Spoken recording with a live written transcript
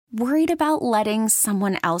Worried about letting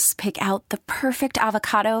someone else pick out the perfect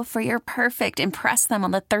avocado for your perfect impress them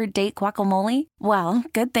on the third date guacamole? Well,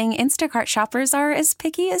 good thing Instacart shoppers are as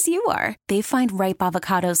picky as you are. They find ripe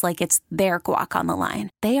avocados like it's their guac on the line.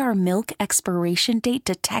 They are milk expiration date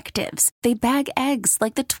detectives. They bag eggs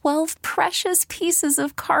like the 12 precious pieces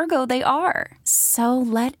of cargo they are. So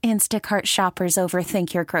let Instacart shoppers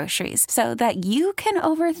overthink your groceries so that you can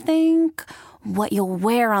overthink what you'll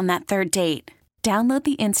wear on that third date. Download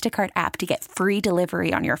the Instacart app to get free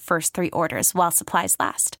delivery on your first 3 orders while supplies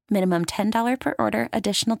last. Minimum $10 per order.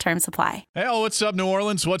 Additional terms apply. Hey, what's up, New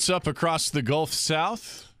Orleans? What's up across the Gulf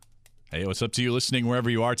South? Hey, what's up to you listening wherever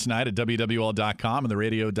you are tonight at WWL.com and the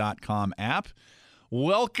radio.com app?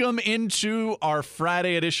 Welcome into our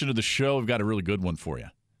Friday edition of the show. We've got a really good one for you.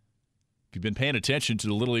 If you've been paying attention to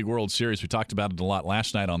the Little League World Series, we talked about it a lot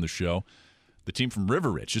last night on the show. The team from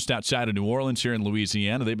River Ridge, just outside of New Orleans here in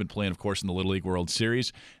Louisiana. They've been playing, of course, in the Little League World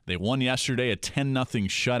Series. They won yesterday a 10-0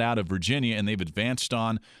 shutout of Virginia, and they've advanced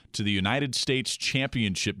on to the United States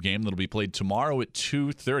Championship game that'll be played tomorrow at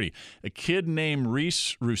 2:30. A kid named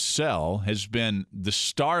Reese Roussel has been the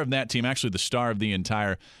star of that team, actually the star of the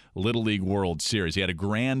entire Little League World Series. He had a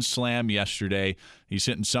grand slam yesterday. He's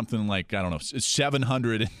hitting something like,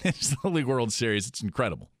 700 in this Little League World Series. It's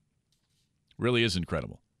incredible. Really is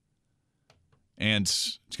incredible. And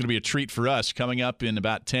it's going to be a treat for us. Coming up in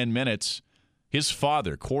about 10 minutes, his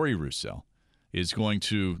father, Corey Roussel, is going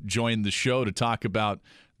to join the show to talk about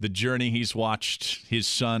the journey he's watched his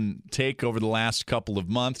son take over the last couple of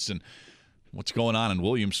months and what's going on in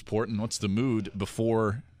Williamsport and what's the mood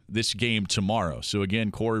before this game tomorrow. So, again,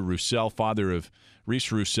 Corey Roussel, father of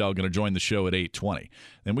Reese Roussel, going to join the show at 8:20.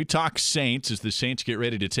 Then we talk Saints as the Saints get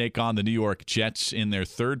ready to take on the New York Jets in their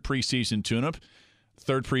third preseason tune-up.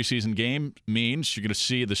 Third preseason game means you're going to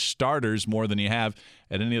see the starters more than you have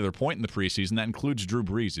at any other point in the preseason. That includes Drew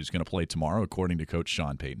Brees, who's going to play tomorrow, according to Coach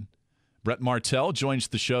Sean Payton. Brett Martell joins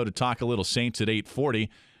the show to talk a little Saints at 8:40.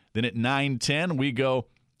 Then at 9:10, we go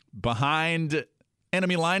behind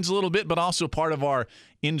enemy lines a little bit, but also part of our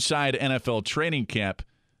inside NFL training camp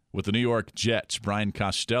with the New York Jets. Brian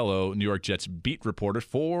Costello, New York Jets beat reporter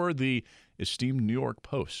for the esteemed New York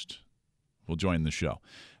Post, will join the show.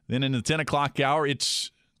 Then in the 10 o'clock hour,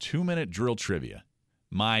 it's 2-minute drill trivia.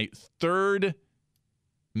 My third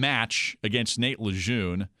match against Nate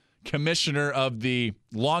Lejeune, commissioner of the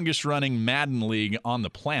longest-running Madden League on the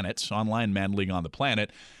planet, online Madden League on the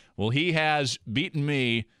planet. Well, he has beaten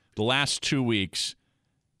me the last 2 weeks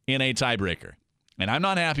in a tiebreaker. And I'm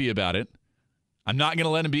not happy about it. I'm not going to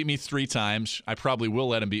let him beat me 3 times. I probably will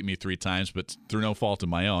let him beat me 3 times, but through no fault of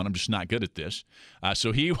my own. I'm just not good at this.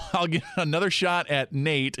 So I'll get another shot at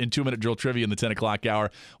Nate in 2-minute drill trivia in the 10 o'clock hour.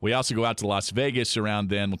 We also go out to Las Vegas around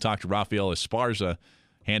then. We'll talk to Rafael Esparza,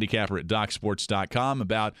 handicapper at DocSports.com,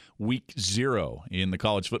 about week 0 in the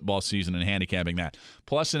college football season and handicapping that.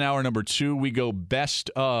 Plus, in hour number 2, we go best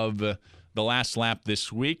of the last lap this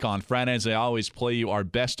week. On Fridays, I always play you our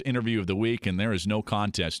best interview of the week, and there is no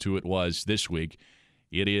contest who it was this week.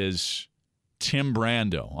 It is Tim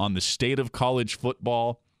Brando on the state of college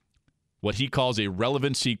football, what he calls a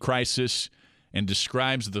relevancy crisis, and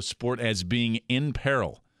describes the sport as being in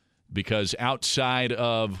peril because outside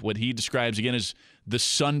of what he describes, again, as the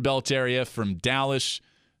Sun Belt area from Dallas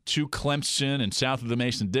to Clemson and south of the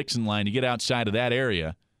Mason-Dixon line, you get outside of that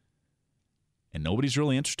area, and nobody's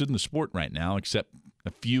really interested in the sport right now except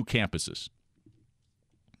a few campuses.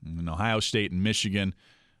 In Ohio State and Michigan,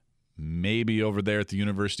 maybe over there at the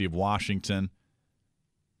University of Washington.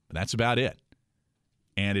 But that's about it.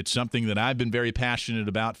 And it's something that I've been very passionate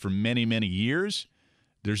about for many, many years.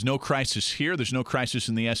 There's no crisis here. There's no crisis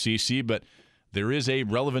in the SEC, but there is a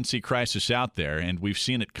relevancy crisis out there, and we've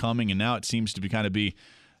seen it coming, and now it seems to be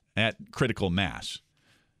at critical mass.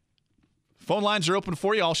 Phone lines are open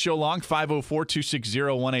for you all show long,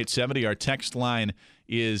 504-260-1870. Our text line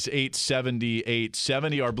is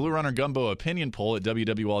 870-870. Our Blue Runner Gumbo opinion poll at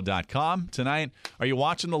WWL.com. Tonight, are you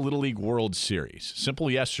watching the Little League World Series? Simple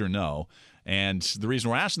yes or no. And the reason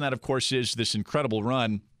we're asking that, of course, is this incredible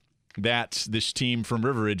run that this team from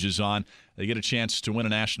River Ridge is on. They get a chance to win a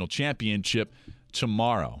national championship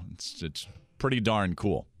tomorrow. It's pretty darn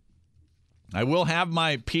cool. I will have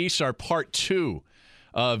my piece, our part 2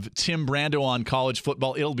 of Tim Brando on college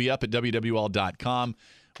football. It'll be up at WWL.com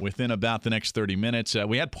within about the next 30 minutes.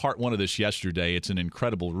 We had part 1 of this yesterday. It's an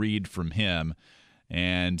incredible read from him.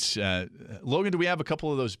 And, Logan, do we have a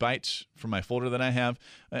couple of those bites from my folder that I have?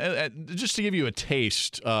 Just to give you a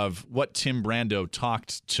taste of what Tim Brando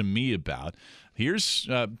talked to me about. Here's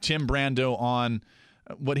Tim Brando on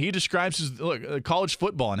what he describes as college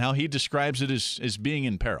football and how he describes it as being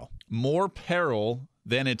in peril. More peril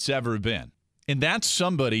than it's ever been. And that's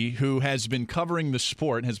somebody who has been covering the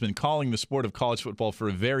sport, has been calling the sport of college football for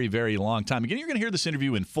a very, very long time. Again, you're going to hear this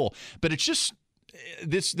interview in full, but it's just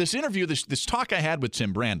this interview, this talk I had with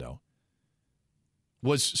Tim Brando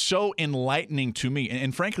was so enlightening to me.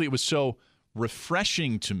 And frankly, it was so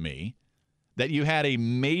refreshing to me that you had a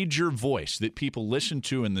major voice that people listen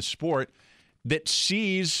to in the sport that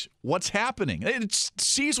sees what's happening. It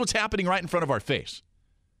sees what's happening right in front of our face.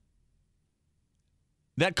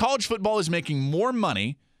 That college football is making more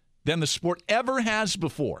money than the sport ever has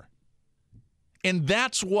before. And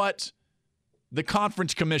that's what the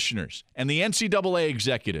conference commissioners and the NCAA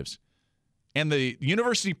executives and the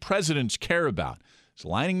university presidents care about. It's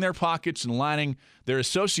lining their pockets and lining their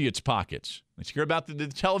associates' pockets. They care about the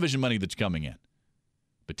television money that's coming in.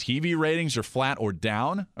 But TV ratings are flat or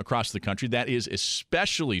down across the country. That is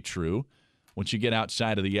especially true once you get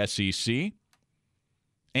outside of the SEC.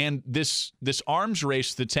 And this arms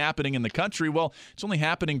race that's happening in the country, well, it's only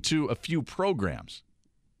happening to a few programs.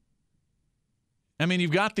 I mean,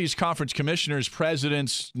 you've got these conference commissioners,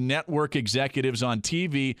 presidents, network executives on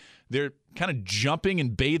TV. They're kind of jumping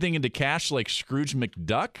and bathing into cash like Scrooge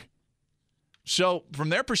McDuck. So from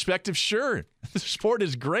their perspective, sure, the sport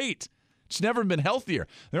is great. It's never been healthier.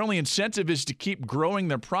 Their only incentive is to keep growing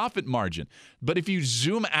their profit margin. But if you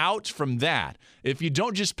zoom out from that, if you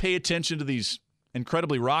don't just pay attention to these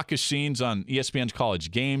incredibly raucous scenes on ESPN's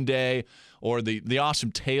College Game Day or the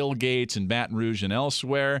awesome tailgates in Baton Rouge and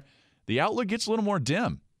elsewhere, the outlook gets a little more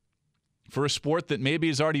dim for a sport that maybe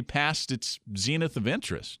has already passed its zenith of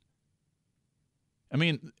interest. I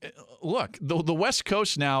mean, look, the West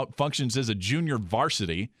Coast now functions as a junior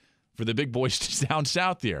varsity for the big boys down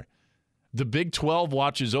south here. The Big 12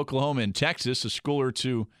 watches Oklahoma and Texas, a school or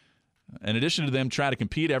two, in addition to them, try to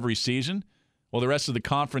compete every season. Well, the rest of the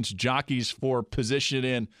conference jockeys for position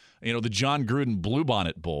in, the John Gruden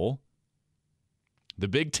Bluebonnet Bowl. The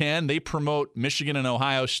Big Ten, they promote Michigan and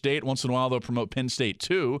Ohio State. Once in a while, they'll promote Penn State,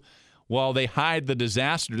 too, while they hide the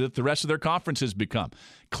disaster that the rest of their conference has become.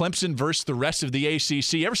 Clemson versus the rest of the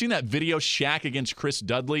ACC. Ever seen that video, Shaq against Chris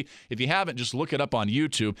Dudley? If you haven't, just look it up on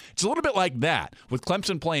YouTube. It's a little bit like that, with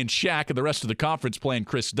Clemson playing Shaq and the rest of the conference playing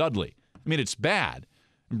Chris Dudley. I mean, it's bad.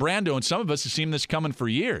 And Brando and some of us have seen this coming for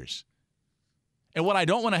years. And what I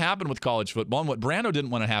don't want to happen with college football, and what Brando didn't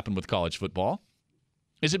want to happen with college football,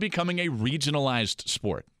 is it becoming a regionalized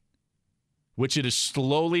sport, which it has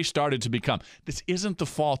slowly started to become. This isn't the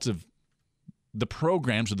fault of the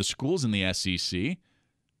programs or the schools in the SEC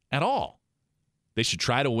at all. They should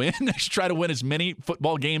try to win. They should try to win as many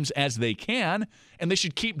football games as they can, and they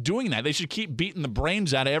should keep doing that. They should keep beating the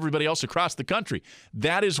brains out of everybody else across the country.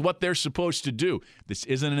 That is what they're supposed to do. This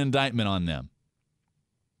isn't an indictment on them.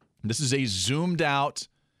 This is a zoomed-out,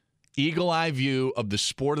 eagle-eye view of the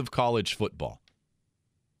sport of college football.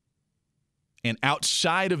 And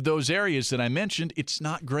outside of those areas that I mentioned, it's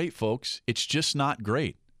not great, folks. It's just not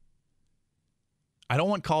great. I don't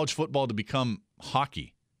want college football to become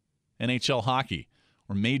hockey, NHL hockey,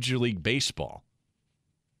 or Major League Baseball,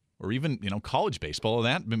 or even, college baseball.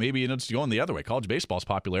 That maybe it's going the other way. College baseball's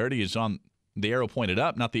popularity is on the arrow pointed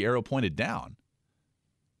up, not the arrow pointed down.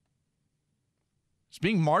 It's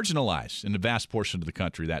being marginalized in a vast portion of the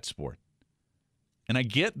country, that sport. And I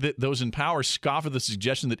get that those in power scoff at the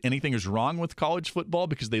suggestion that anything is wrong with college football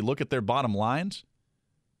because they look at their bottom lines.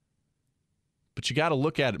 But you got to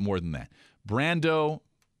look at it more than that. Brando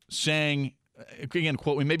saying, again,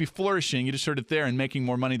 quote, "We may be flourishing," you just heard it there, and making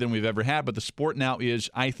more money than we've ever had, but the sport now is,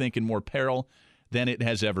 I think, in more peril than it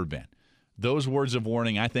has ever been. Those words of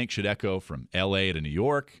warning, I think, should echo from L.A. to New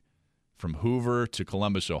York, from Hoover to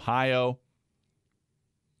Columbus, Ohio.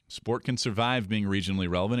 Sport can survive being regionally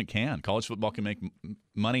relevant. It can. College football can make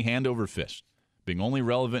money hand over fist. Being only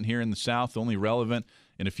relevant here in the South, only relevant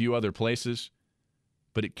in a few other places.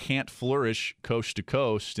 But it can't flourish coast to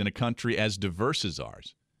coast in a country as diverse as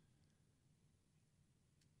ours.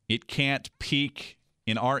 It can't peak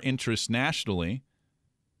in our interest nationally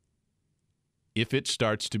if it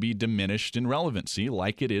starts to be diminished in relevancy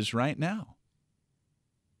like it is right now.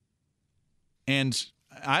 And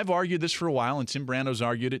I've argued this for a while, and Tim Brando's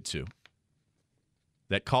argued it too,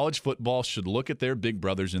 that college football should look at their big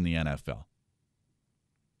brothers in the NFL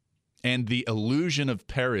and the illusion of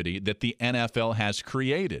parity that the NFL has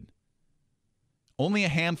created. Only a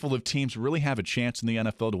handful of teams really have a chance in the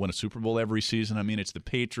NFL to win a Super Bowl every season. I mean, it's the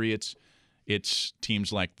Patriots, it's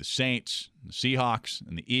teams like the Saints, the Seahawks,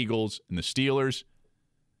 and the Eagles, and the Steelers.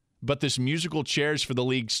 But this musical chairs for the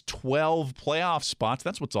league's 12 playoff spots,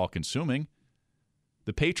 that's what's all consuming.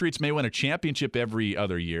 The Patriots may win a championship every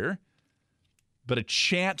other year, but a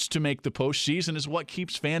chance to make the postseason is what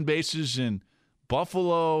keeps fan bases in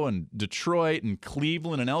Buffalo and Detroit and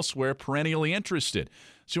Cleveland and elsewhere perennially interested.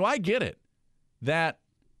 So I get it that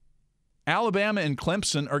Alabama and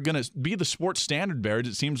Clemson are going to be the sports standard bearers,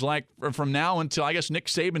 it seems like, from now until, I guess, Nick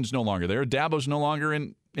Saban's no longer there. Dabo's no longer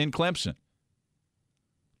in Clemson.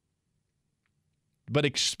 But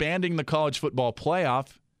expanding the college football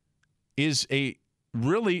playoff is a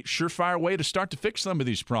really surefire way to start to fix some of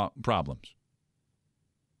these problems.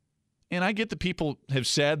 And I get that people have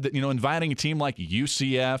said that, inviting a team like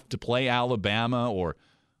UCF to play Alabama or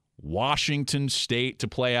Washington State to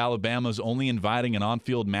play Alabama is only inviting an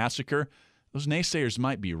on-field massacre. Those naysayers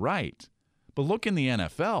might be right. But look in the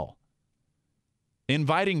NFL.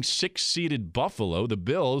 Inviting 6-seeded Buffalo, the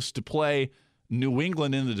Bills, to play New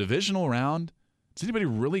England in the divisional round, does anybody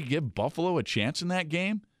really give Buffalo a chance in that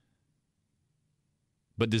game?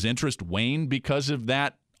 But does interest wane because of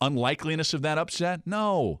that unlikeliness of that upset?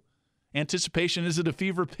 No. Anticipation is at a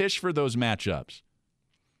fever pitch for those matchups.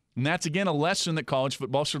 And that's, again, a lesson that college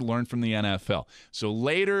football should learn from the NFL. So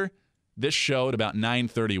later this show at about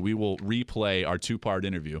 9:30, we will replay our two-part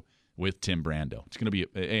interview with Tim Brando. It's going to be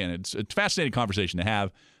it's a fascinating conversation to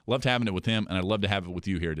have. Loved having it with him, and I'd love to have it with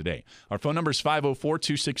you here today. Our phone number is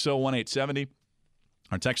 504-260-1870.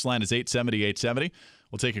 Our text line is 870-870.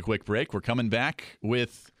 We'll take a quick break. We're coming back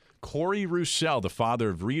with Corey Roussel, the father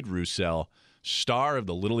of Reed Roussel, star of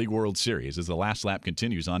the Little League World Series, as the last lap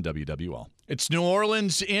continues on WWL. It's New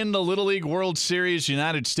Orleans in the Little League World Series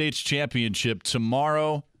United States Championship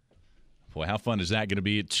tomorrow. Boy, how fun is that going to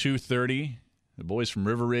be at 2:30? The boys from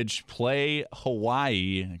River Ridge play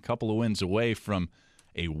Hawaii, a couple of wins away from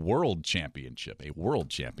a world championship.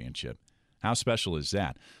 How special is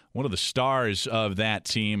that? One of the stars of that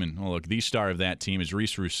team, and the star of that team is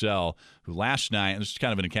Reed Roussel, who last night, and this is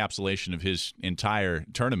kind of an encapsulation of his entire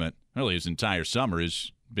tournament, really his entire summer,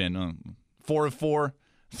 has been 4 of 4,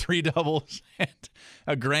 3 doubles, and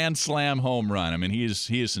a grand slam home run. I mean, he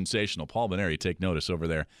is sensational. Paul Beneri, take notice over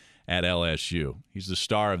there at LSU. He's the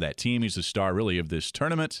star of that team. He's the star, really, of this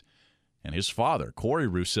tournament. And his father, Corey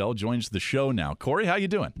Roussel, joins the show now. Corey, how you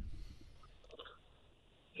doing?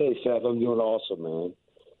 Hey, Seth, I'm doing awesome, man.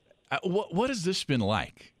 What has this been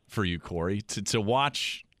like for you, Corey, to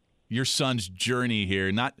watch your son's journey here?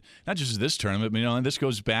 Not just this tournament, but and this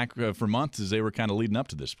goes back for months as they were kind of leading up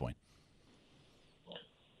to this point.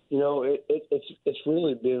 It's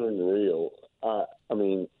really been unreal. I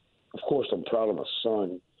mean, of course, I'm proud of my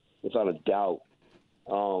son, without a doubt.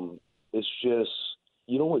 It's just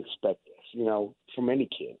you don't expect this, from any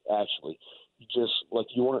kid. Actually, you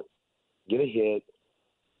want to get a hit,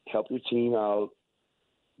 help your team out.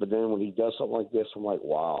 But then when he does something like this, I'm like,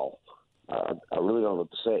 wow, I really don't know what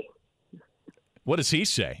to say. What does he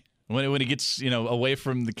say when he gets away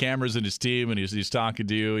from the cameras and his team and he's talking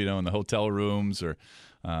to you in the hotel rooms or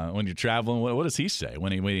when you're traveling? What does he say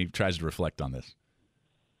when he tries to reflect on this?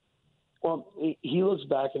 Well, he looks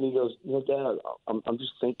back and he goes, Dad, I'm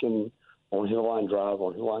just thinking on hill line drive,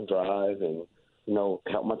 and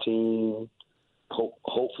help my team.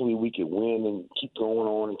 Hopefully we can win and keep going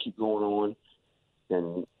on.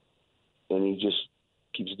 And he just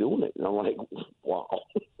keeps doing it, and I'm like, wow.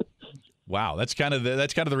 Wow, that's kind of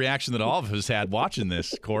the reaction that all of us had watching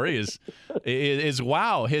this. Corey is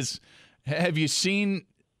wow. Have you seen?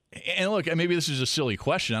 And look, maybe this is a silly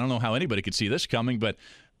question. I don't know how anybody could see this coming, but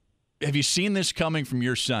have you seen this coming from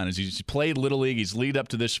your son? As he's played Little League, he's lead up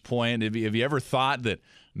to this point. Have you ever thought that,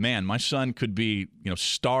 man, my son could be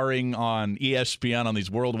starring on ESPN on these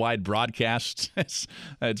worldwide broadcasts?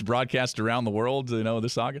 It's broadcast around the world,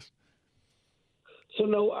 this August. So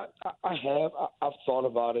no, I have. I've thought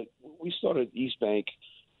about it. We started East Bank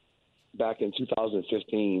back in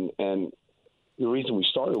 2015, and the reason we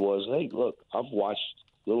started was, hey, look, I've watched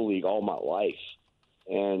Little League all my life,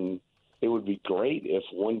 and it would be great if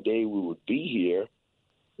one day we would be here,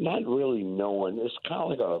 not really knowing. It's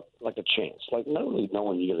kind of like a chance, like not really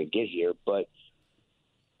knowing you're going to get here, but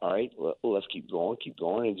all right, let's keep going,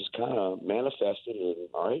 and just kind of manifested, and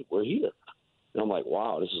all right, we're here. And I'm like,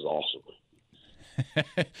 wow, this is awesome.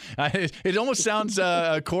 It almost sounds,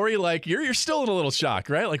 Corey, like you're still in a little shock,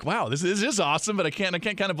 right? Like, wow, this is awesome, but I can't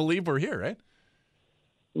kind of believe we're here, right?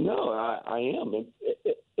 No, I am.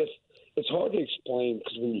 It's hard to explain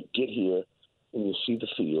because when you get here and you see the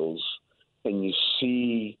fields and you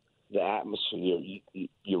see the atmosphere,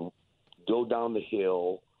 you go down the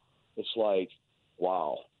hill, it's like,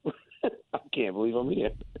 wow, I can't believe I'm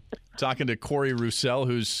here. Talking to Corey Roussel,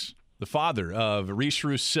 who's the father of Reese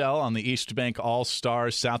Roussel on the East Bank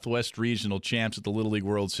All-Stars, Southwest Regional Champs at the Little League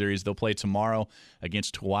World Series. They'll play tomorrow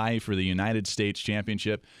against Hawaii for the United States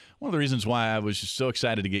Championship. One of the reasons why I was just so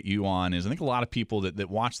excited to get you on is I think a lot of people that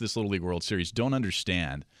watch this Little League World Series don't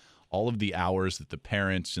understand all of the hours that the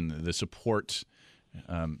parents and the support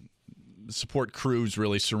crews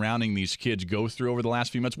really surrounding these kids go through over the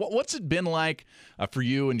last few months. What's it been like for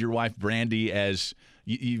you and your wife, Brandy, as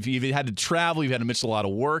you've had to travel, you've had to miss a lot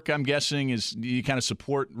of work, I'm guessing. Do you kind of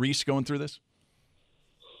support Reese going through this?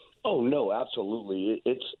 Oh, no, absolutely.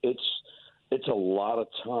 It's a lot of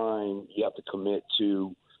time you have to commit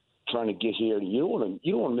to trying to get here. You don't want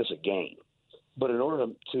to miss a game. But in order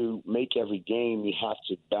to make every game, you have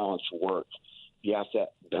to balance work. You have to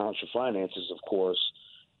balance your finances, of course.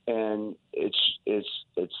 And it's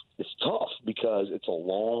tough because it's a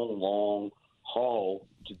long haul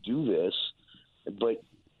to do this, but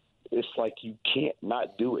it's like you can't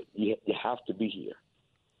not do it. You have to be here.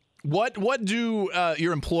 What do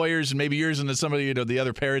your employers and maybe yours and some of the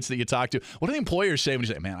other parents that you talk to? What do the employers say when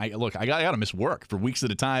you say, "Man, I got to miss work for weeks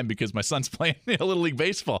at a time because my son's playing Little League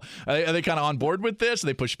baseball"? Are they kind of on board with this? Do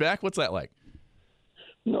they push back? What's that like?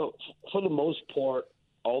 No, for the most part,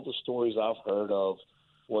 all the stories I've heard of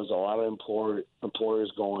was a lot of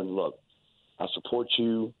employers going, "Look, I support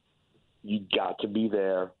you. You got to be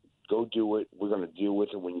there. Go do it. We're going to deal with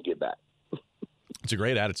it when you get back." It's a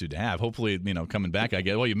great attitude to have. Hopefully, coming back,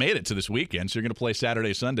 you made it to this weekend, so you're going to play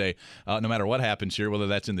Saturday, Sunday, no matter what happens here, whether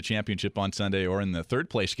that's in the championship on Sunday or in the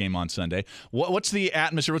third-place game on Sunday. What's the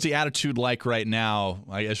atmosphere, what's the attitude like right now,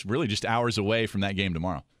 I guess really just hours away from that game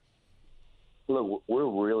tomorrow? Look, we're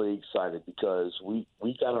really excited because we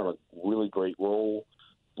got on a really great roll.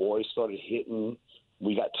 Boys started hitting.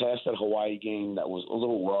 We got past that Hawaii game that was a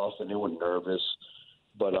little rough, and they were nervous.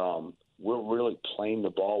 But we're really playing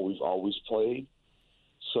the ball we've always played.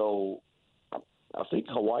 So I think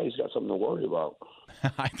Hawaii's got something to worry about.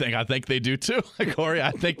 I think they do too, Corey.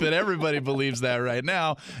 I think that everybody believes that right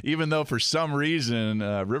now, even though for some reason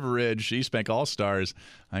River Ridge, East Bank All-Stars,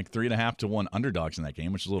 like 3.5-1 underdogs in that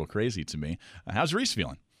game, which is a little crazy to me. How's Reese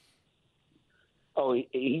feeling? Oh,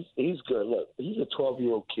 he's good. Look, he's a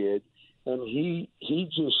 12-year-old kid, and he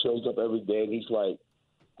just shows up every day, and he's like,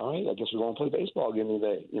 "All right, I guess we're going to play baseball again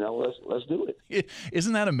today. Let's do it."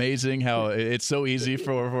 Isn't that amazing how it's so easy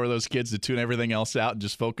for those kids to tune everything else out and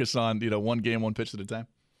just focus on one game, one pitch at a time?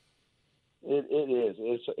 It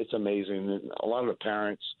is. It's amazing. And a lot of the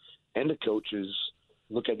parents and the coaches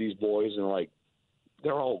look at these boys and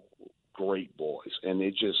they're all great boys, and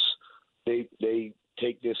they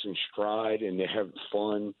take this in stride and they're having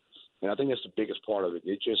fun. And I think that's the biggest part of it.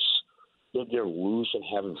 They're loose and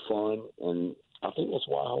having fun, and I think that's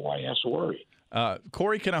why Hawaii has to worry.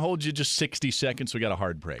 Corey, can I hold you just 60 seconds? We got a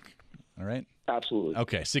hard break. All right? Absolutely.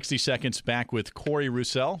 Okay, 60 seconds back with Corey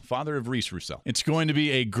Roussel, father of Reese Roussel. It's going to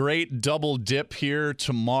be a great double dip here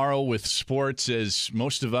tomorrow with sports, as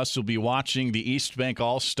most of us will be watching the East Bank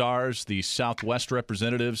All-Stars, the Southwest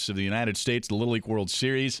representatives of the United States, the Little League World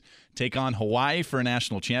Series, take on Hawaii for a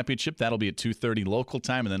national championship. That'll be at 2:30 local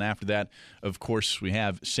time. And then after that, of course, we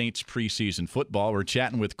have Saints preseason football. We're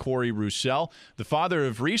chatting with Corey Roussel, the father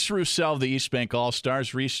of Reese Roussel of the East Bank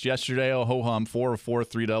All-Stars. Reese yesterday, ho-hum, 4 of 4,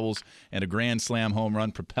 3 doubles, and a grand slam home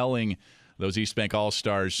run, propelling those East Bank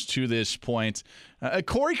All-Stars to this point.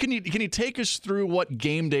 Corey, can you take us through what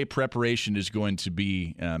game day preparation is going to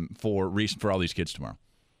be for Reese, for all these kids tomorrow?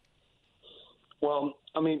 Well,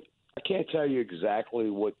 I can't tell you exactly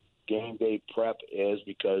what game day prep is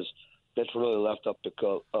because that's really left up to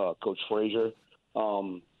Coach Frazier.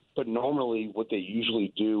 But normally what they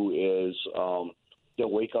usually do is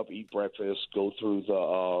they'll wake up, eat breakfast, go through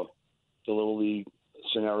the Little League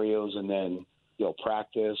scenarios, and then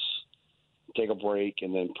practice, take a break,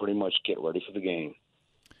 and then pretty much get ready for the game.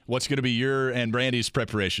 What's going to be your and Brandy's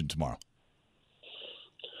preparation tomorrow?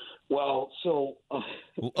 Well, so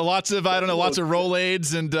lots of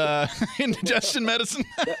Rolaids and indigestion medicine.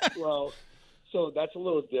 So that's a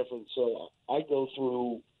little different. So I go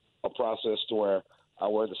through a process to where I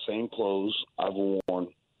wear the same clothes I've worn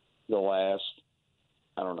the last,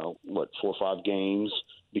 4 or 5 games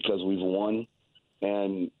because we've won,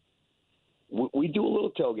 and we do a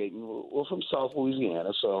little tailgating. We're from South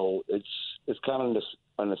Louisiana, so it's kind of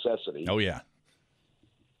a necessity. Oh yeah.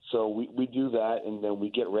 So we do that, and then we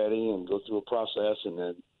get ready and go through a process, and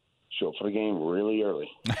then show up for the game really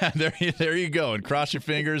early. There you go, and cross your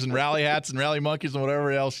fingers and rally hats and rally monkeys and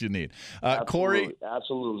whatever else you need.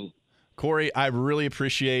 Absolutely. Corey, I really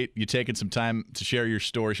appreciate you taking some time to share your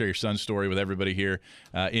story, share your son's story with everybody here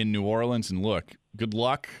in New Orleans. And look, good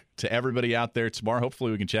luck to everybody out there tomorrow.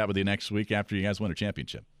 Hopefully we can chat with you next week after you guys win a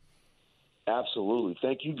championship. Absolutely.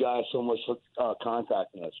 Thank you guys so much for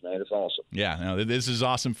contacting us, man. It's awesome. Yeah, no, this is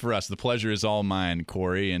awesome for us. The pleasure is all mine,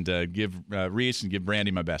 Corey. And give Reese and give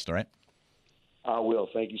Brandy my best, all right? I will.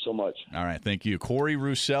 Thank you so much. All right, thank you. Corey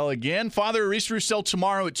Roussel again. Father Reese Roussel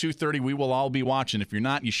tomorrow at 2:30. We will all be watching. If you're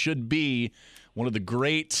not, you should be. One of the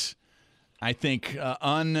great, I think,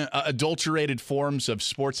 unadulterated forms of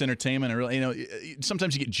sports entertainment.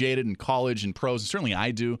 Sometimes you get jaded in college and pros, and certainly I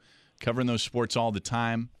do, covering those sports all the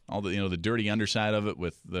time. All the the dirty underside of it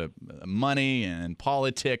with the money and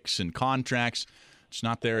politics and contracts. It's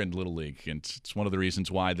not there in Little League, and it's one of the reasons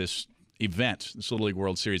why this event, this Little League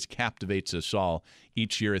World Series, captivates us all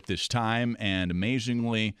each year at this time. And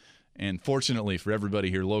amazingly, and fortunately for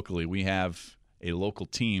everybody here locally, we have a local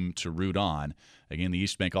team to root on. Again, the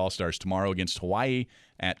East Bank All-Stars tomorrow against Hawaii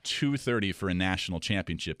at 2:30 for a national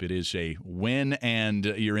championship. It is a win and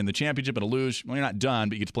you're in the championship, and a lose, well, you're not done,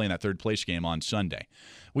 but you get to play in that third place game on Sunday.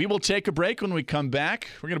 We will take a break. When we come back,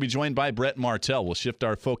 we're going to be joined by Brett Martell. We'll shift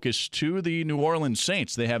our focus to the New Orleans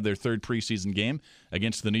Saints. They have their third preseason game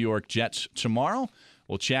against the New York Jets tomorrow.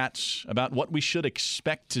 We'll chat about what we should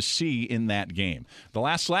expect to see in that game. The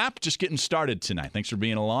Last Lap just getting started tonight. Thanks for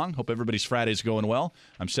being along. Hope everybody's Friday's going well.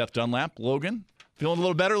 I'm Seth Dunlap. Logan, feeling a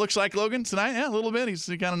little better, looks like, Logan, tonight? Yeah, a little bit. He's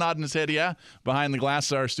kind of nodding his head, yeah. Behind the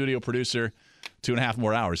glass, our studio producer, 2.5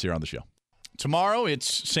 more hours here on the show. Tomorrow,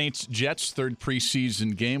 it's Saints-Jets, third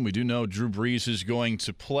preseason game. We do know Drew Brees is going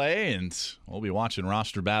to play, and we'll be watching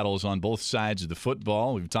roster battles on both sides of the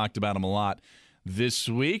football. We've talked about them a lot this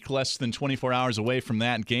week, less than 24 hours away from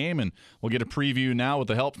that game, and we'll get a preview now with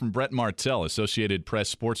the help from Brett Martell, Associated Press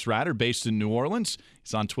sports writer based in New Orleans.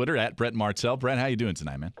 He's on Twitter at Brett Martell. Brett, how you doing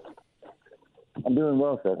tonight, man? I'm doing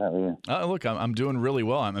well, Seth. How are you? Look, I'm doing really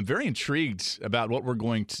well. I'm very intrigued about what we're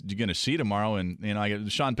going to see tomorrow.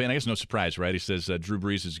 And Sean Payne, I guess no surprise, right? He says Drew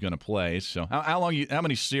Brees is going to play. So how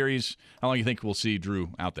many series? How long do you think we'll see Drew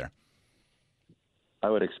out there? I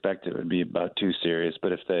would expect it would be about 2 series,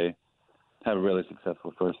 but if they have a really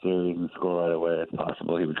successful first series and score right away, it's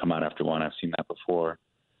possible he would come out after 1. I've seen that before.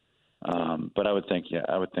 But I would think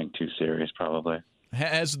 2 series probably.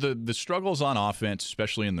 Has the struggles on offense,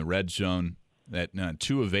 especially in the red zone, that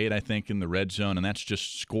 2 of 8, I think, in the red zone, and that's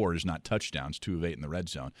just scores, not touchdowns, 2 of 8 in the red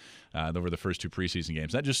zone over the first 2 preseason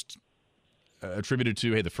games. That just attributed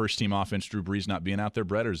to, the first-team offense, Drew Brees not being out there,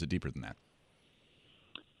 Brett, or is it deeper than that?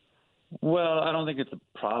 Well, I don't think it's a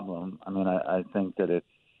problem. I mean, I think that it's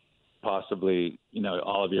possibly,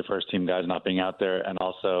 all of your first-team guys not being out there, and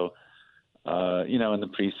also, in the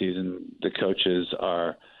preseason, the coaches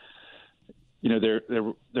are –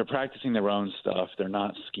 they're practicing their own stuff. They're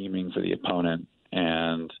not scheming for the opponent,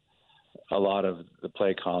 and a lot of the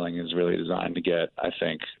play calling is really designed to get, I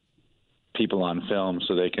think, people on film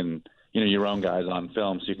so they can, your own guys on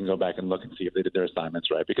film, so you can go back and look and see if they did their assignments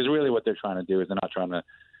right. Because really, what they're trying to do is they're not trying to.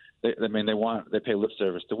 They pay lip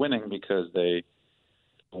service to winning because they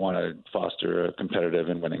want to foster a competitive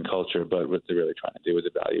and winning culture. But what they're really trying to do is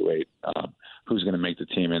evaluate who's going to make the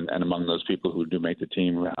team, and among those people who do make the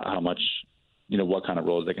team, how much. What kind of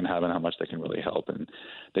roles they can have and how much they can really help. And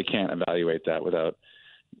they can't evaluate that without,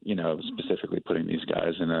 specifically putting these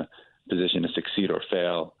guys in a position to succeed or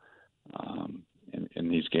fail in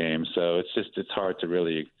these games. So it's hard to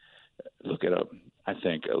really look at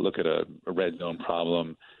a red zone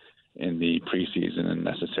problem in the preseason and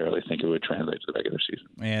necessarily think it would translate to the regular season.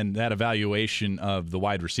 And that evaluation of the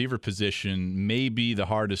wide receiver position may be the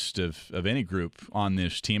hardest of any group on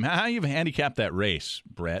this team. How do you handicap that race,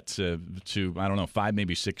 Brett, to I don't know, 5,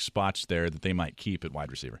 maybe 6 spots there that they might keep at wide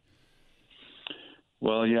receiver?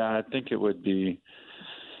 Well, yeah, I think it would be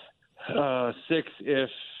 6 if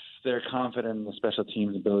they're confident in the special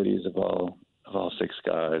teams abilities of all 6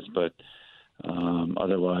 guys, but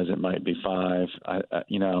otherwise, it might be 5.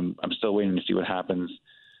 I'm still waiting to see what happens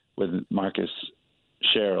with Marcus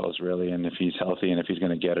Sherrills, really, and if he's healthy and if he's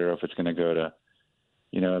going to get it, or if it's going to go to,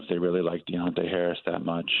 if they really like Deontay Harris that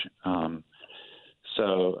much.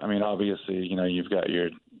 So, I mean, obviously, you've got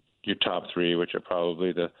your top 3, which are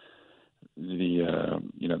probably the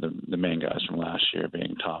main guys from last year,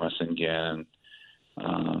 being Thomas and Ginn,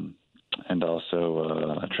 and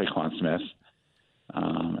also Traquan Smith.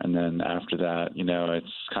 And then after that,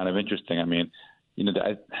 it's kind of interesting. I mean,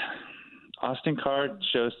 Austin Card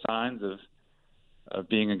shows signs of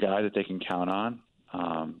being a guy that they can count on.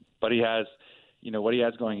 But he has, what he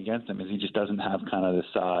has going against him is he just doesn't have kind of the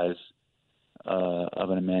size of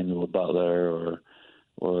an Emmanuel Butler or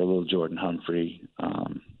a little Jordan Humphrey,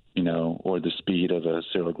 or the speed of a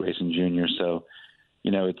Cyril Grayson Jr. So,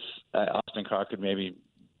 it's Austin Card could maybe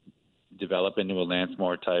develop into a Lance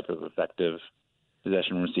Moore type of effective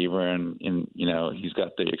possession receiver, and he's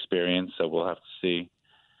got the experience. So we'll have to see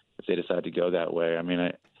if they decide to go that way. I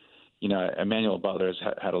mean, Emmanuel Butler's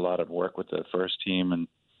had a lot of work with the first team, and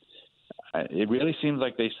it really seems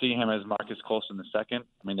like they see him as Marcus Colston the second.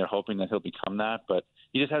 I mean, they're hoping that he'll become that, but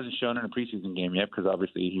he just hasn't shown in a preseason game yet because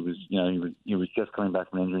obviously he was just coming back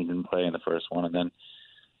from injury, didn't play in the first one, and then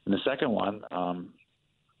in the second one,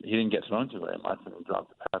 he didn't get thrown to very much, and he dropped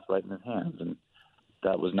the pass right in his hands, and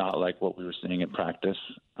that was not like what we were seeing in practice.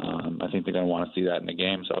 I think they're going to want to see that in the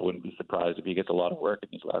game, so I wouldn't be surprised if he gets a lot of work in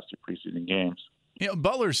these last two preseason games.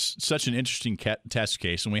 Butler's such an interesting test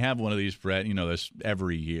case, and we have one of these, Brett, this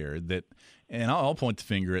every year. And I'll point the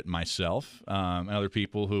finger at myself and other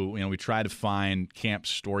people who, we try to find camp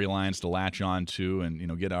storylines to latch on to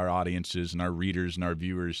and, get our audiences and our readers and our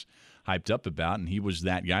viewers hyped up about, and he was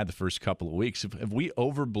that guy the first couple of weeks. Have we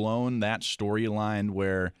overblown that storyline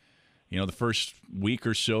where, the first week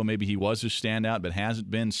or so maybe he was a standout but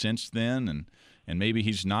hasn't been since then, and maybe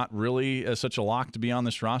he's not really such a lock to be on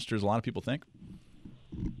this roster as a lot of people think?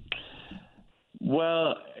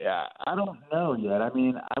 Well, I don't know yet. I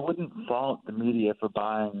mean, I wouldn't fault the media for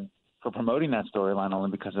promoting that storyline only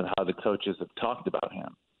because of how the coaches have talked about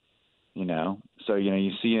him. So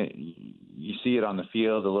you see it on the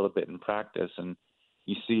field a little bit in practice, and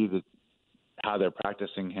you see how they're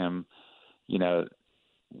practicing him.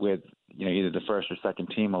 With either the first or second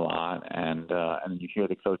team a lot, and you hear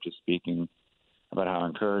the coaches speaking about how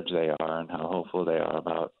encouraged they are and how hopeful they are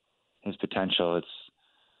about his potential. It's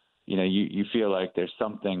you feel like there's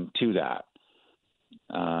something to that,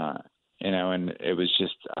 and it was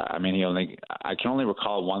just, I mean, I can only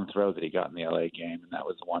recall one throw that he got in the LA game, and that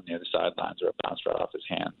was the one near the sidelines where it bounced right off his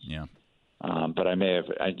hands. Yeah. But I may have,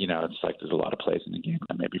 it's like there's a lot of plays in the game.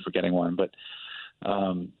 I may be forgetting one, but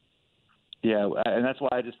yeah, and that's why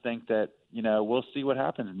I just think that, we'll see what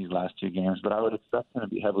happens in these last two games, but I would expect him to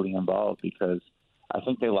be heavily involved because I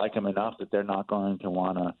think they like him enough that they're not going to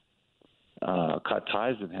want to cut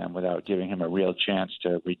ties with him without giving him a real chance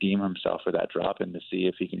to redeem himself for that drop and to see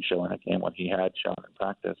if he can show in a game what he had shown in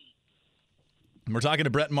practice. We're talking to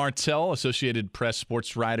Brett Martell, Associated Press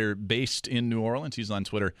sports writer based in New Orleans. He's on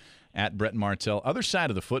Twitter at Brett Martell. Other side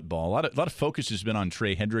of the football, a lot of focus has been on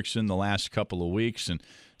Trey Hendrickson the last couple of weeks, and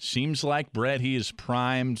seems like, Brett, he is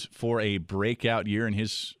primed for a breakout year in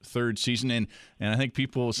his third season. And I think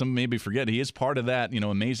some maybe forget, he is part of that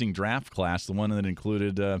amazing draft class, the one that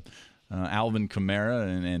included Alvin Kamara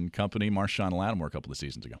and company, Marshawn Lattimore a couple of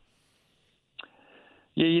seasons ago.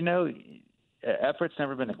 Yeah, effort's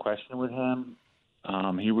never been a question with him.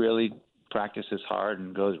 He really practices hard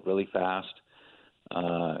and goes really fast.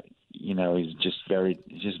 He's just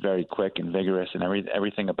very quick and vigorous, and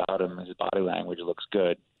everything about him, his body language looks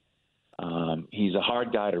good. He's a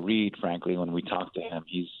hard guy to read, frankly. When we talk to him,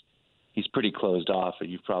 he's pretty closed off.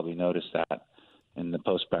 You've probably noticed that in the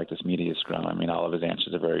post-practice media scrum. I mean, all of his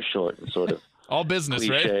answers are very short and sort of all business,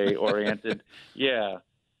 cliche-oriented. Yeah.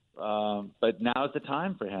 But now's the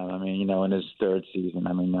time for him. I mean, in his third season,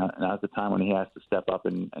 now's the time when he has to step up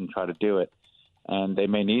and try to do it. And they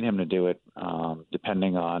may need him to do it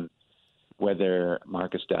depending on whether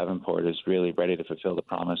Marcus Davenport is really ready to fulfill the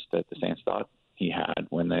promise that the Saints thought he had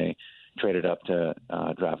when they traded up to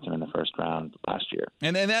draft him in the first round last year.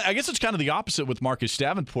 And I guess it's kind of the opposite with Marcus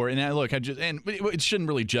Davenport. And look, it shouldn't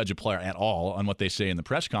really judge a player at all on what they say in the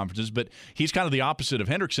press conferences, but he's kind of the opposite of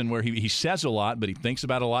Hendrickson, where he says a lot, but he thinks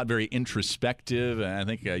about a lot, very introspective. And I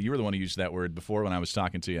think you were the one who used that word before when I was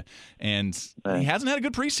talking to you. And he hasn't had a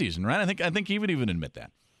good preseason, right? I think he would even admit that.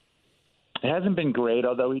 It hasn't been great,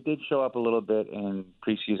 although he did show up a little bit in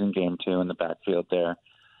preseason game 2 in the backfield there.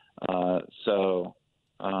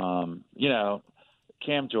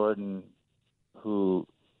 Cam Jordan, who,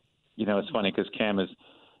 it's funny because Cam is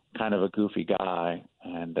kind of a goofy guy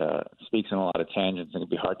and speaks in a lot of tangents and it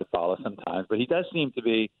can be hard to follow sometimes, but he does seem to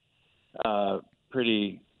be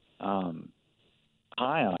pretty high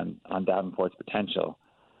on Davenport's potential.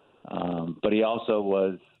 But he also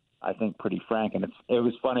was, I think, pretty frank. And it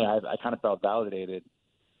was funny. I kind of felt validated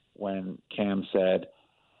when Cam said,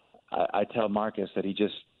 I tell Marcus that he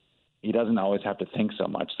doesn't always have to think so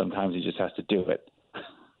much. Sometimes he just has to do it.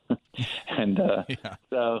 And yeah.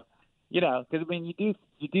 So, because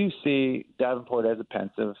you do see Davenport as a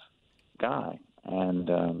pensive guy,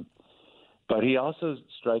 and but he also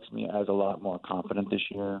strikes me as a lot more confident this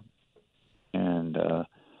year. And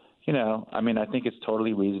I think it's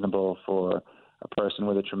totally reasonable for a person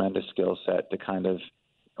with a tremendous skill set to kind of,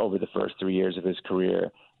 over the first 3 years of his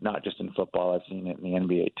career, not just in football, I've seen it in the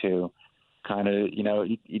NBA too, kind of,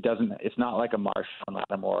 he doesn't, it's not like a Marshawn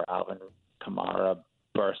Lattimore or Alvin Kamara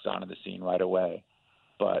burst onto the scene right away.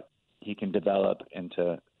 But he can develop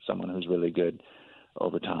into someone who's really good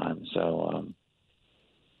over time. So,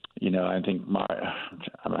 I think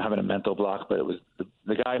I'm having a mental block, but it was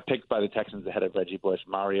the guy picked by the Texans ahead of Reggie Bush,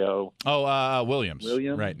 Mario. Williams.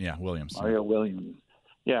 Williams? Right, yeah, Williams. Mario Williams.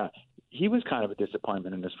 Yeah, he was kind of a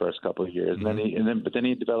disappointment in his first couple of years, but then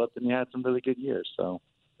he developed and he had some really good years. So,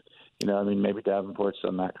 maybe Davenport's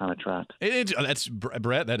on that kind of track. That's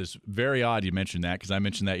Brett. That is very odd you mentioned that, because I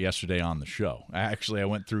mentioned that yesterday on the show. I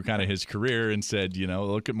went through kind of his career and said,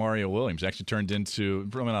 look at Mario Williams. Actually turned into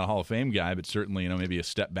probably not a Hall of Fame guy, but certainly maybe a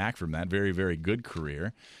step back from that. Very, very good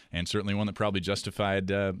career, and certainly one that probably justified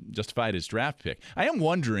his draft pick. I am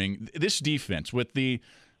wondering, this defense with the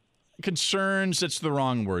concerns, that's the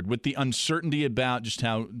wrong word, with the uncertainty about just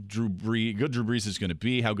how good Drew Brees is going to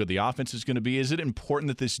be, how good the offense is going to be, is it important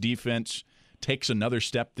that this defense takes another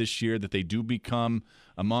step this year, that they do become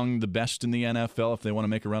among the best in the NFL if they want to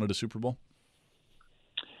make a run at a Super Bowl?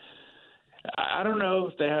 I don't know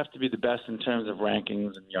if they have to be the best in terms of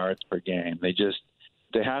rankings and yards per game. They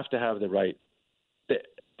have to have the right –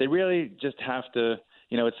 they really just have to –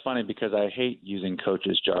 it's funny because I hate using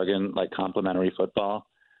coaches' jargon like complimentary football,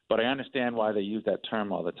 but I understand why they use that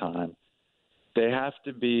term all the time. They have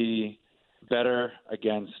to be better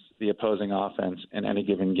against the opposing offense in any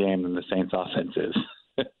given game than the Saints' offense is,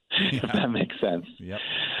 if that makes sense. Yep.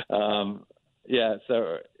 I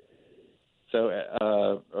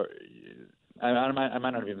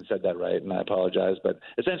might not have even said that right, and I apologize. But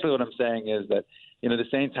essentially what I'm saying is that, the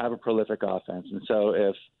Saints have a prolific offense. And so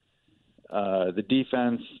if the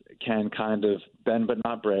defense can kind of bend but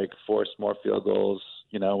not break, force more field goals,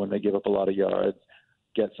 when they give up a lot of yards,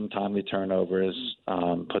 get some timely turnovers,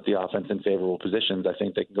 put the offense in favorable positions, I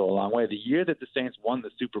think they can go a long way. The year that the Saints won the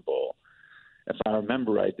Super Bowl, if I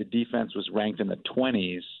remember right, the defense was ranked in the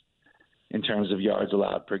 20s in terms of yards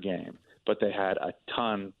allowed per game, but they had a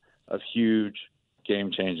ton of huge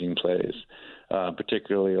game-changing plays,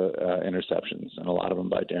 particularly interceptions, and a lot of them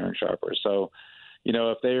by Darren Sharper. So,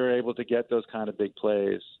 if they are able to get those kind of big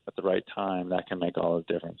plays at the right time, that can make all the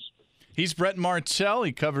difference. He's Brett Martell.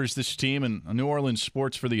 He covers this team and New Orleans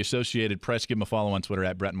sports for the Associated Press. Give him a follow on Twitter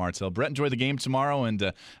at Brett Martell. Brett, enjoy the game tomorrow, and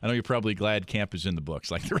I know you're probably glad camp is in the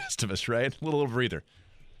books like the rest of us, right? A little breather.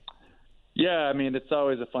 Yeah, it's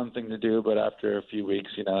always a fun thing to do, but after a few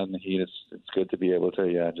weeks, in the heat, it's good to be able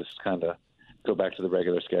to, just kind of go back to the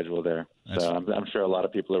regular schedule there. So I'm sure a lot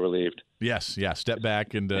of people are relieved. Yes, step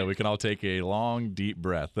back, and we can all take a long, deep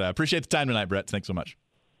breath. Appreciate the time tonight, Brett. Thanks so much.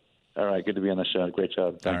 All right, good to be on the show. Great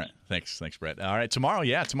job. Thanks. All right, thanks, Brett. All right,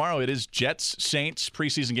 tomorrow it is Jets-Saints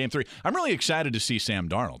preseason game 3. I'm really excited to see Sam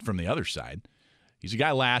Darnold from the other side. He's a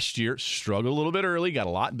guy last year, struggled a little bit early, got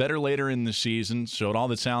a lot better later in the season, showed all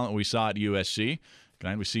the talent we saw at USC.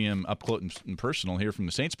 Glad we see him up close and personal here from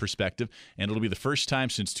the Saints' perspective, and it'll be the first time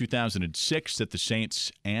since 2006 that the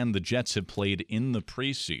Saints and the Jets have played in the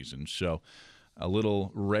preseason, so a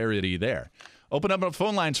little rarity there. Open up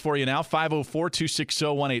phone lines for you now,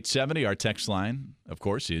 504-260-1870. Our text line, of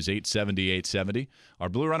course, is 870-870. Our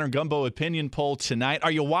Blue Runner Gumbo opinion poll tonight.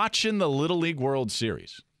 Are you watching the Little League World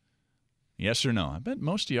Series? Yes or no? I bet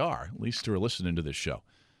most of you are, at least who are listening to this show.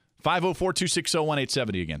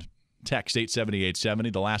 504-260-1870 again. Text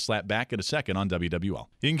 870-870, the last lap back in a second on WWL.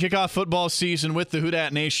 You can kick off football season with the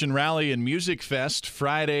Houdat Nation Rally and Music Fest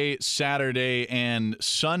Friday, Saturday, and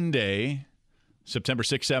Sunday, September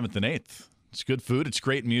 6th, 7th, and 8th. It's good food. It's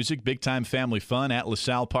great music. Big-time family fun at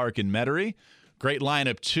LaSalle Park in Metairie. Great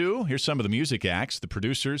lineup, too. Here's some of the music acts. The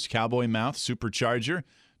Producers, Cowboy Mouth, Supercharger,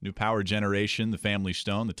 New Power Generation, The Family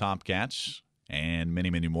Stone, The Top Cats, and many,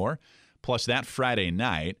 many more. Plus that Friday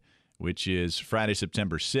night, which is Friday,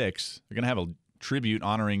 September 6th, they're going to have a tribute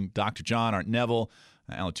honoring Dr. John, Art Neville,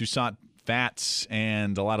 Alan Toussaint, Fats,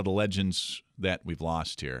 and a lot of the legends that we've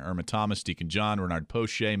lost here. Irma Thomas, Deacon John, Renard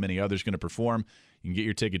Poche, many others going to perform. You can get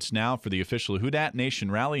your tickets now for the official Houdat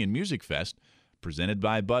Nation Rally and Music Fest presented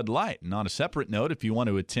by Bud Light. And on a separate note, if you want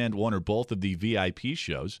to attend one or both of the VIP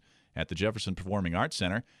shows at the Jefferson Performing Arts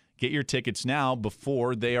Center, get your tickets now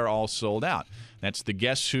before they are all sold out. That's the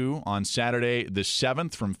Guess Who on Saturday the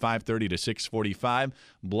 7th from 5:30 to 6:45.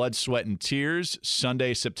 Blood, Sweat, and Tears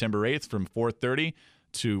Sunday, September 8th from 4:30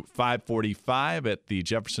 to 5:45 at the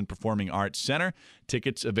Jefferson Performing Arts Center.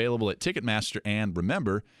 Tickets available at Ticketmaster. And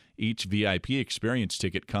remember, each VIP experience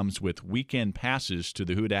ticket comes with weekend passes to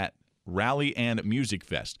the Houdat Rally and Music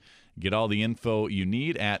Fest. Get all the info you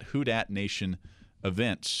need at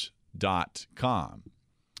HoudatNationEvents.com.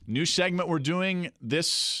 New segment we're doing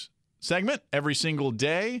this segment every single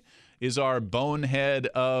day is our Bonehead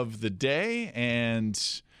of the Day.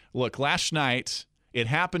 And look, last night it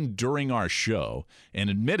happened during our show. And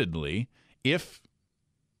admittedly, if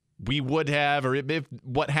we would have, or if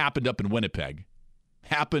what happened up in Winnipeg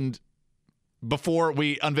happened before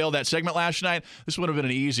we unveiled that segment last night, this would have been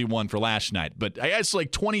an easy one for last night. But I guess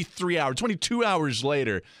like 22 hours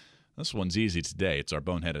later, this one's easy today. It's our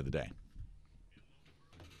bonehead of the day.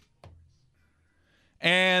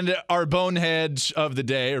 And our boneheads of the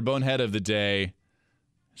day, or bonehead of the day,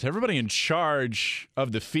 is everybody in charge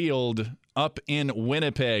of the field up in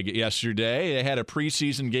Winnipeg yesterday. They had a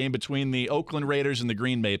preseason game between the Oakland Raiders and the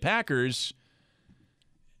Green Bay Packers.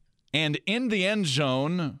 And in the end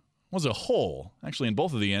zone was a hole, actually in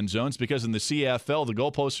both of the end zones, because in the CFL, the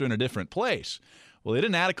goalposts are in a different place. Well, they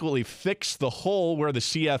didn't adequately fix the hole where the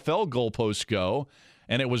CFL goalposts go,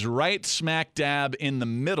 and it was right smack dab in the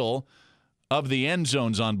middle of the end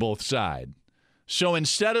zones on both sides. So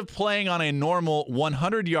instead of playing on a normal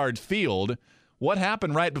 100-yard field, what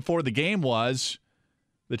happened right before the game was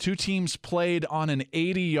the two teams played on an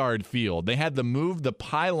 80-yard field. They had to move the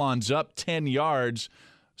pylons up 10 yards,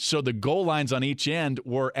 so the goal lines on each end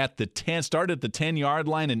were started at the 10-yard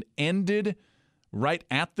line and ended right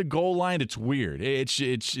at the goal line. It's weird.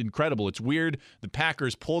 It's incredible. It's weird. The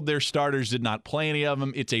Packers pulled their starters, did not play any of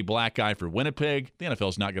them. It's a black eye for Winnipeg. The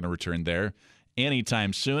NFL's not going to return there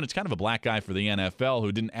anytime soon. It's kind of a black eye for the NFL,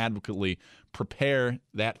 who didn't adequately prepare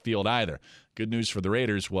that field either. Good news for the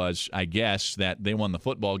Raiders was, I guess, that they won the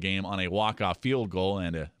football game on a walk-off field goal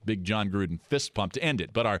and a big John Gruden fist pump to end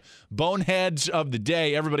it. But our boneheads of the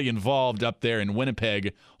day, everybody involved up there in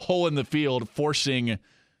Winnipeg, hole in the field, forcing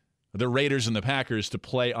the Raiders and the Packers to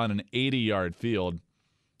play on an 80-yard field.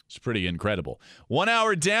 It's pretty incredible. 1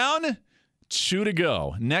 hour down, 2 to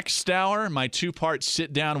go. Next hour, my two-part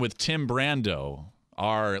sit-down with Tim Brando,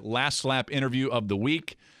 our last lap interview of the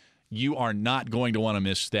week. You are not going to want to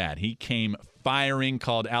miss that. He came firing,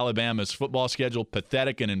 called Alabama's football schedule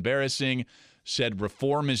pathetic and embarrassing, said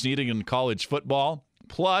reform is needed in college football.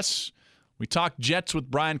 Plus, we talked Jets with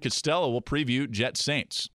Brian Costello. We'll preview Jets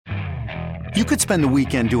Saints. You could spend the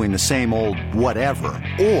weekend doing the same old whatever,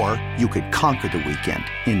 or you could conquer the weekend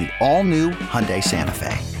in the all-new Hyundai Santa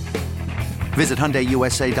Fe. Visit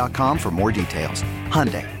HyundaiUSA.com for more details.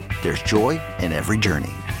 Hyundai, there's joy in every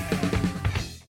journey.